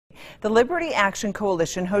The Liberty Action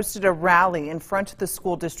Coalition hosted a rally in front of the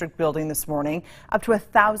school district building this morning. Up to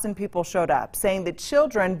 1,000 people showed up, saying that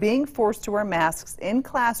children being forced to wear masks in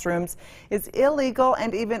classrooms is illegal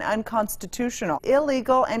and even unconstitutional.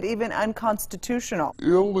 Illegal and even unconstitutional.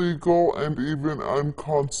 Illegal and even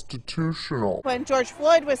unconstitutional. When George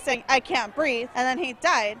Floyd was saying, "I can't breathe," and then he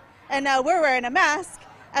died, and now we're wearing a mask,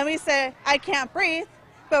 and we say, "I can't breathe,"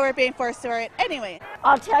 but we're being forced to wear it anyway.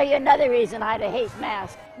 I'll tell you another reason I hate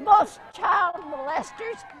masks. Most child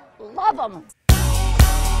molesters love them.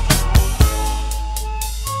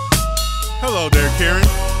 Hello there, Karen.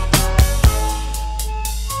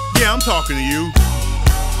 Yeah, I'm talking to you.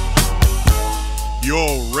 You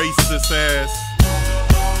old racist ass.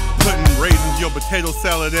 Putting raisins in your potato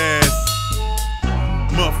salad ass.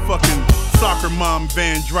 Motherfucking soccer mom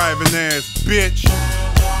van driving ass bitch.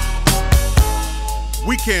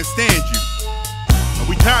 We can't stand you.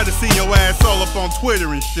 We tired of seeing your ass all up on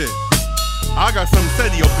Twitter and shit. I got something to say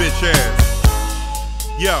to your bitch ass.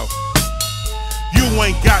 Yo, you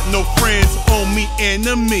ain't got no friends, only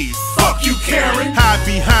enemies. Fuck you, Karen. Hide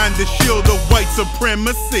behind the shield of white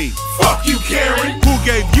supremacy. Fuck you, Karen. Who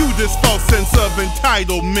gave you this false sense of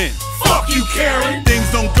entitlement? Fuck you, Karen.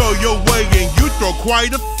 Things don't go your way and you throw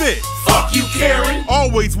quite a fit. Fuck you, Karen.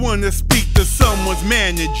 Always wanna speak to someone's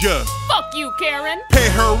manager. Fuck you, Karen. Pay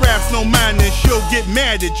her ass no mind and she'll get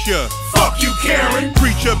mad at ya. Fuck you, Karen.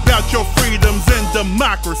 Preach about your freedoms and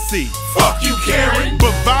democracy. Fuck you, Karen.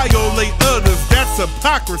 But violate others, that's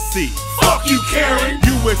hypocrisy. Fuck you, Karen.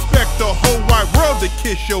 You expect the whole wide world to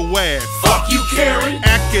kiss your ass. Fuck you, Karen.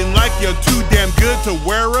 Acting like you're too damn good to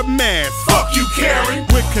wear a mask. Fuck you, Karen.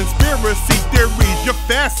 With conspiracy theories, you're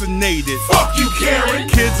fascinated. Fuck you, Karen.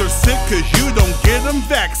 Kids are sick cause you don't get them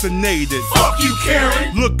vaccinated. Fuck you,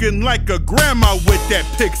 Karen. Looking like a grandma with that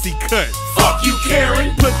pixie cut. Fuck you,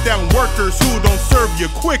 Karen. Put down workers who don't serve you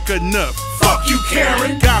quick enough. Fuck you,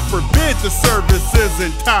 Karen. God forbid the service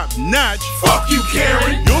isn't top notch. Fuck you,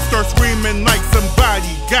 Karen. You'll start screaming like somebody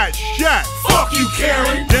got shot. Fuck you,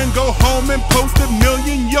 Karen. Then go home and post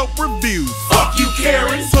 1,000,000 Yelp reviews. Fuck you,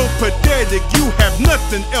 Karen. So pathetic, you have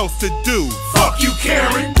nothing else to do. Fuck you,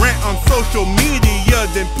 Karen. Rant on social media,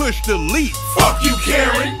 then push delete. Fuck you,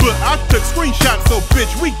 Karen. But I took screenshots, so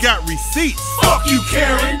bitch, we got receipts. Fuck you,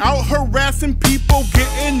 Karen. Out harassing people,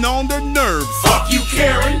 getting on their nerves. Fuck you,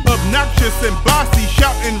 Karen. Obnoxious and bossy,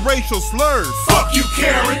 shouting racial slurs. Fuck you,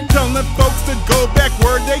 Karen. Telling folks to go back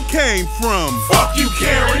where they came from. Fuck you,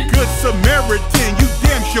 Karen. Good Samaritan, you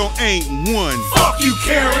damn sure ain't one. Fuck you,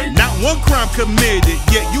 Karen. Not one crime committed,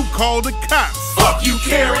 yet you call the cops. Fuck you,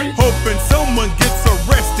 Karen. Hoping someone gets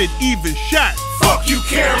arrested, even shot. Fuck you,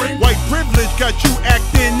 Karen. White privilege got you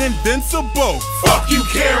acting invincible. Fuck you,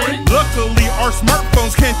 Karen. Luckily, our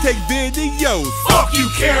smartphones can't take videos. Fuck you,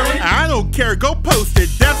 Karen. I don't care, go post it,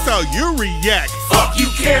 that's how you react. Fuck you,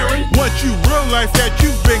 Karen. Once you realize that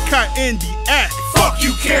you've been caught in the act. Fuck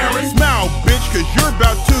you, Karen. Smile, bitch, cause you're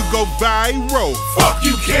about to go viral. Fuck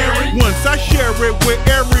you, Karen. Once I share it with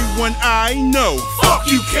everyone I know. Fuck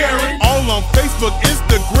you, Karen. All on Facebook,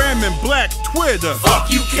 Instagram, and Black Twitter.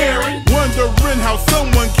 Fuck you, Karen. Wondering how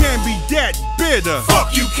someone can be that bitter.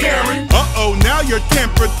 Fuck you, Karen. Uh-oh, now your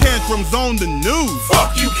temper tantrums on the news.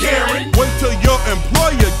 Fuck you, Karen. Wait till your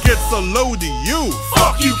employer gets a load of you.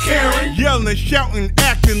 Fuck you, Karen. Yelling, shouting,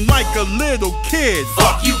 acting like a little kid.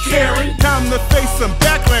 Fuck you, Karen. Time to face some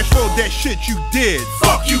backlash for that shit you did.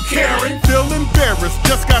 Fuck you, Karen. Feel embarrassed,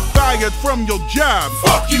 just got fired from your job.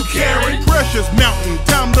 Fuck you, Karen. Precious Mountain,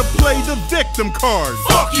 time to play the victim card.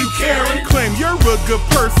 Fuck you, Karen. Claim you're a good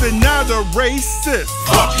person, not a racist.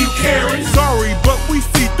 Fuck you, Karen. Sorry, but we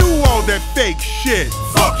see through all that fake shit.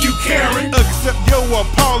 Fuck you, Karen. Accept your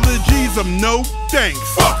apologies, no thanks.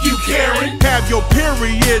 Fuck you, Karen. Have your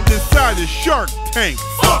period inside a shark tank.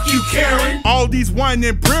 Fuck you, Karen. All these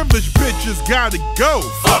whining privileged bitches gotta go.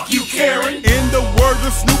 Fuck you, Karen. In the words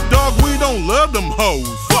of Snoop Dogg, we don't love them hoes.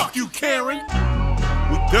 Fuck you, Karen.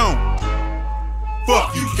 We don't.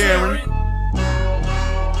 Fuck you, Karen.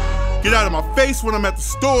 Get out of my face when I'm at the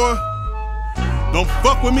store. Don't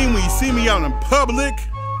fuck with me when you see me out in public.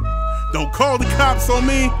 Don't call the cops on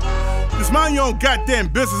me. Just mind your own goddamn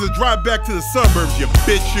business and drive back to the suburbs, you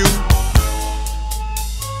bitch you.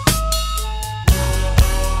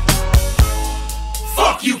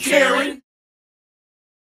 Fuck you, Karen.